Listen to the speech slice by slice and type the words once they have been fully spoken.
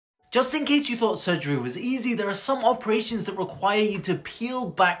Just in case you thought surgery was easy, there are some operations that require you to peel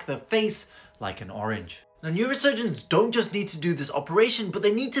back the face like an orange. Now, neurosurgeons don't just need to do this operation, but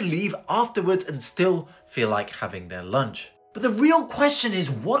they need to leave afterwards and still feel like having their lunch. But the real question is,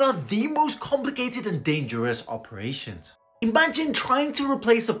 what are the most complicated and dangerous operations? Imagine trying to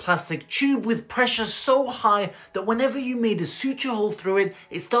replace a plastic tube with pressure so high that whenever you made a suture hole through it,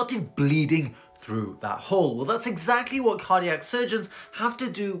 it started bleeding through that hole. Well, that's exactly what cardiac surgeons have to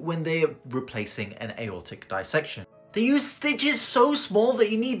do when they're replacing an aortic dissection. They use stitches so small that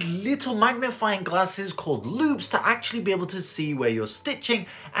you need little magnifying glasses called loupes to actually be able to see where you're stitching,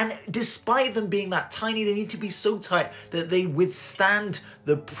 and despite them being that tiny, they need to be so tight that they withstand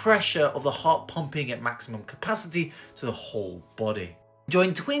the pressure of the heart pumping at maximum capacity to the whole body.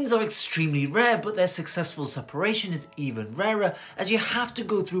 Joint twins are extremely rare, but their successful separation is even rarer, as you have to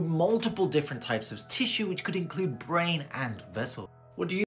go through multiple different types of tissue, which could include brain and vessel. What do you